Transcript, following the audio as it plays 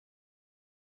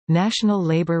National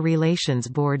Labor Relations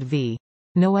Board v.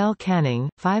 Noel Canning,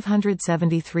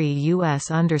 573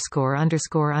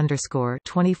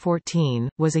 U.S___2014,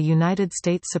 was a United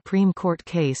States Supreme Court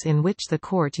case in which the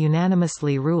court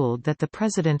unanimously ruled that the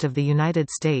President of the United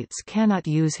States cannot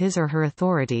use his or her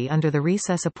authority under the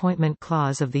Recess Appointment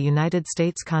Clause of the United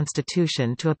States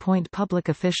Constitution to appoint public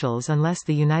officials unless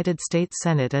the United States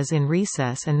Senate is in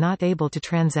recess and not able to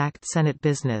transact Senate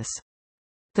business.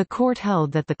 The court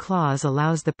held that the clause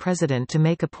allows the President to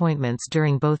make appointments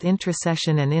during both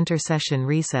intra-session and inter-session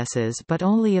recesses but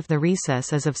only if the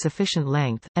recess is of sufficient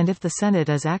length, and if the Senate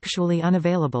is actually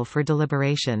unavailable for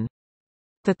deliberation.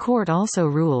 The court also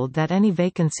ruled that any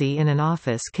vacancy in an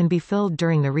office can be filled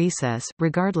during the recess,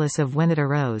 regardless of when it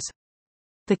arose.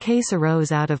 The case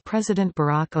arose out of President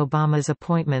Barack Obama's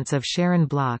appointments of Sharon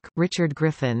Block, Richard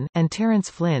Griffin, and Terrence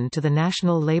Flynn to the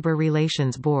National Labor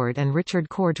Relations Board and Richard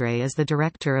Cordray as the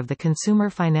director of the Consumer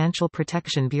Financial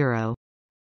Protection Bureau.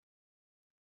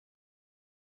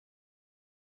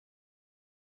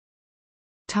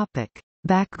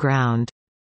 Background.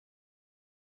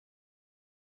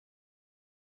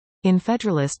 In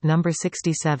Federalist No.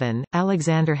 67,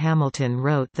 Alexander Hamilton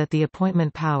wrote that the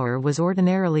appointment power was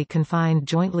ordinarily confined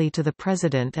jointly to the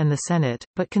President and the Senate,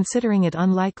 but considering it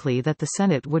unlikely that the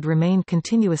Senate would remain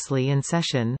continuously in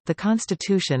session, the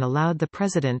Constitution allowed the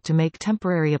President to make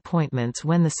temporary appointments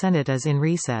when the Senate is in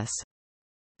recess.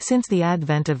 Since the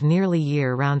advent of nearly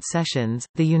year-round sessions,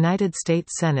 the United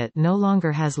States Senate no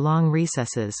longer has long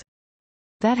recesses.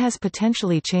 That has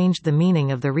potentially changed the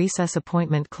meaning of the Recess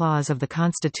Appointment Clause of the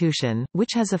Constitution,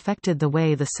 which has affected the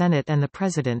way the Senate and the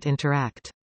President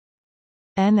interact.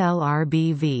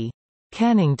 NLRB v.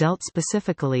 Canning dealt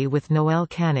specifically with Noel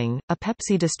Canning, a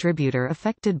Pepsi distributor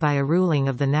affected by a ruling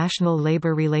of the National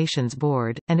Labor Relations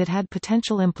Board, and it had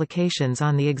potential implications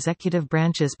on the executive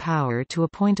branch's power to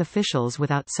appoint officials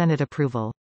without Senate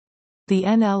approval. The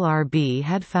NLRB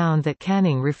had found that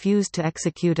Canning refused to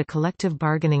execute a collective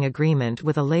bargaining agreement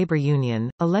with a labor union,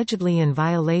 allegedly in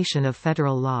violation of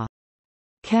federal law.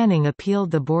 Canning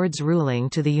appealed the board's ruling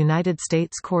to the United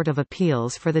States Court of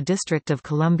Appeals for the District of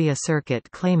Columbia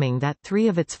Circuit, claiming that 3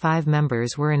 of its 5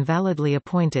 members were invalidly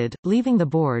appointed, leaving the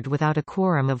board without a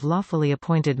quorum of lawfully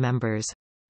appointed members.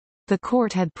 The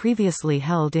court had previously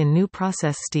held in New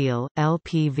Process Steel,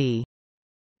 LPV.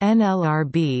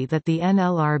 NLRB that the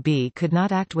NLRB could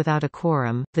not act without a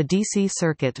quorum. The D.C.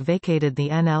 Circuit vacated the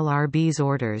NLRB's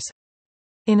orders.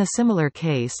 In a similar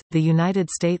case, the United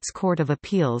States Court of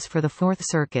Appeals for the Fourth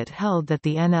Circuit held that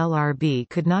the NLRB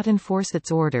could not enforce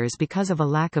its orders because of a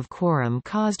lack of quorum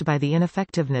caused by the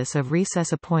ineffectiveness of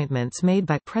recess appointments made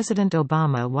by President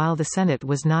Obama while the Senate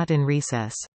was not in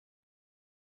recess.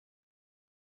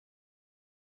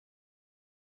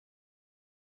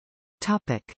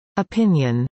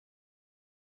 Opinion.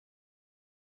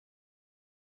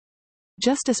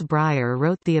 Justice Breyer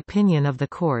wrote the opinion of the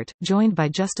court, joined by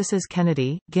Justices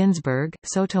Kennedy, Ginsburg,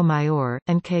 Sotomayor,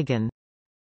 and Kagan.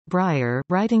 Breyer,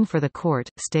 writing for the court,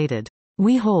 stated,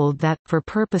 "We hold that, for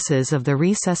purposes of the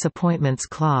Recess Appointments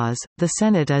Clause, the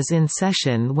Senate is in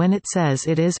session when it says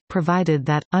it is, provided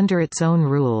that, under its own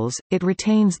rules, it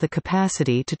retains the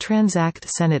capacity to transact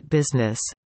Senate business."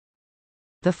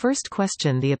 The first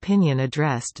question the opinion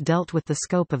addressed dealt with the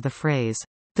scope of the phrase,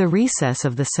 "the recess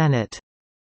of the Senate,"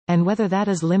 and whether that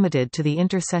is limited to the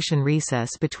inter-session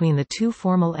recess between the 2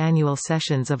 formal annual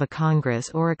sessions of a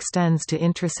Congress or extends to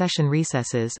intra-session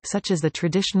recesses such as the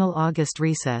traditional August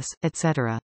recess,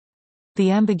 etc.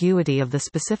 The ambiguity of the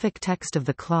specific text of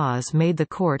the clause made the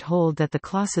court hold that the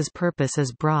clause's purpose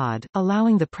is broad,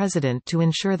 allowing the President to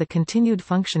ensure the continued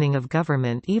functioning of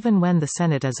government even when the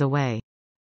Senate is away.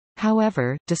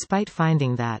 However, despite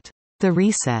finding that the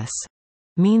recess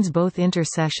means both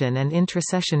intersession and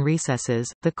intrasession recesses,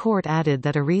 the court added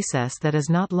that a recess that is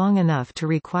not long enough to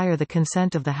require the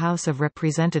consent of the House of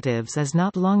Representatives is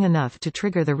not long enough to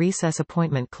trigger the Recess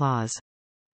Appointment Clause.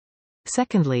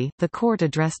 Secondly, the court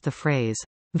addressed the phrase,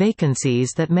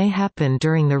 "vacancies that may happen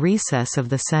during the recess of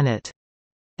the Senate."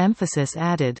 Emphasis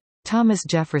added. Thomas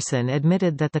Jefferson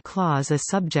admitted that the clause is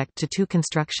subject to 2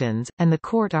 constructions, and the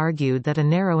court argued that a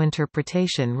narrow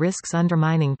interpretation risks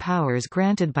undermining powers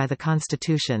granted by the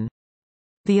Constitution.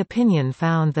 The opinion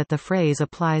found that the phrase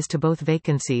applies to both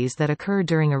vacancies that occur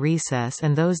during a recess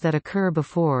and those that occur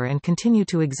before and continue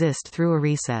to exist through a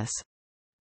recess.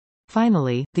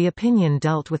 Finally, the opinion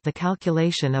dealt with the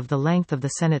calculation of the length of the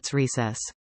Senate's recess.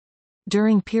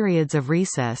 During periods of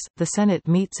recess, the Senate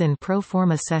meets in pro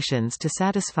forma sessions to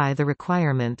satisfy the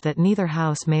requirement that neither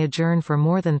house may adjourn for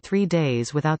more than 3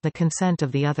 days without the consent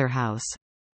of the other house.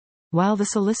 While the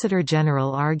Solicitor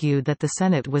General argued that the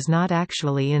Senate was not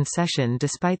actually in session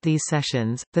despite these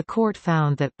sessions, the court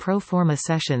found that pro forma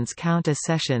sessions count as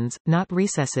sessions, not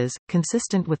recesses,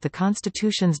 consistent with the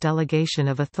Constitution's delegation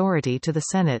of authority to the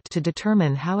Senate to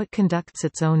determine how it conducts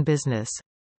its own business.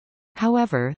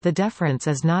 However, the deference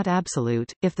is not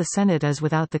absolute. If the Senate is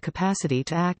without the capacity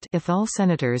to act, if all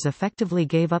senators effectively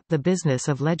gave up the business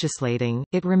of legislating,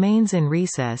 it remains in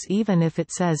recess even if it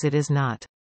says it is not.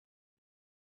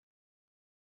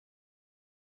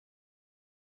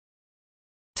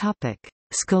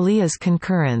 Scalia's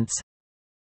concurrence.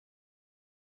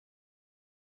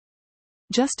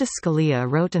 Justice Scalia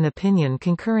wrote an opinion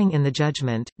concurring in the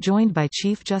judgment, joined by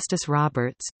Chief Justice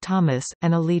Roberts, Thomas,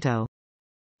 and Alito.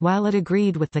 While it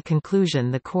agreed with the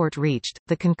conclusion the court reached,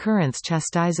 the concurrence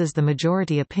chastises the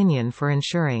majority opinion for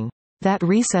ensuring that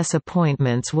recess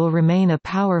appointments will remain a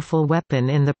powerful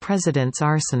weapon in the president's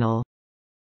arsenal.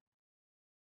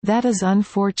 That is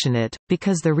unfortunate,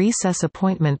 because the recess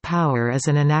appointment power is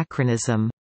an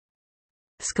anachronism.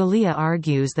 Scalia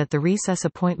argues that the recess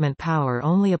appointment power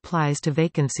only applies to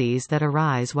vacancies that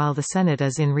arise while the Senate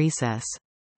is in recess.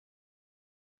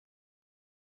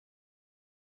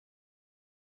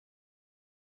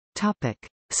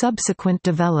 Subsequent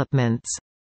developments.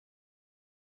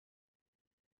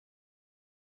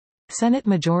 Senate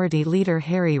Majority Leader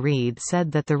Harry Reid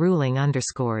said that the ruling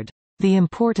underscored the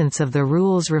importance of the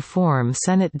rules reform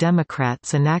Senate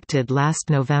Democrats enacted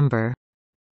last November.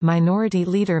 Minority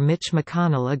Leader Mitch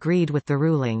McConnell agreed with the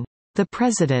ruling. The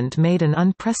president made an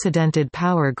unprecedented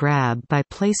power grab by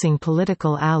placing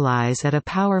political allies at a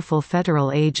powerful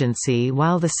federal agency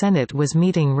while the Senate was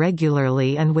meeting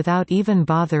regularly and without even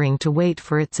bothering to wait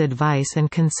for its advice and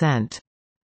consent.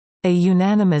 A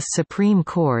unanimous Supreme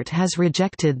Court has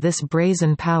rejected this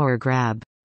brazen power grab.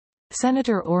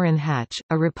 Senator Orrin Hatch,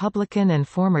 a Republican and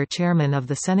former chairman of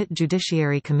the Senate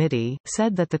Judiciary Committee,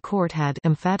 said that the court had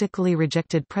emphatically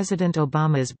rejected President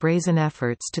Obama's brazen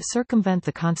efforts to circumvent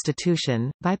the Constitution,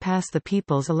 bypass the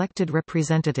people's elected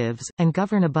representatives, and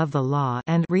govern above the law,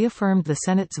 and reaffirmed the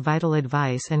Senate's vital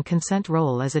advice and consent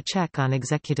role as a check on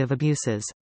executive abuses.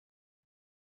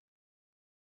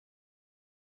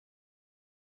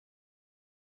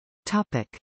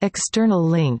 External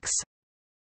links.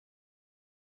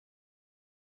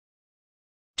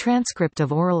 Transcript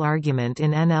of oral argument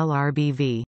in NLRB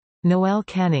v. Noel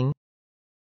Canning.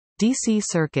 D.C.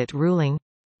 Circuit ruling.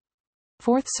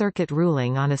 Fourth Circuit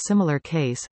ruling on a similar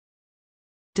case.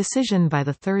 Decision by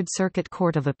the Third Circuit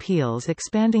Court of Appeals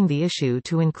expanding the issue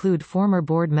to include former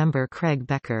board member Craig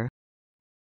Becker.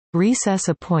 Recess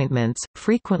appointments,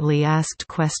 frequently asked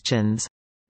questions.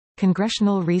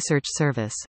 Congressional Research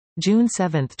Service. June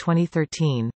 7,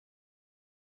 2013.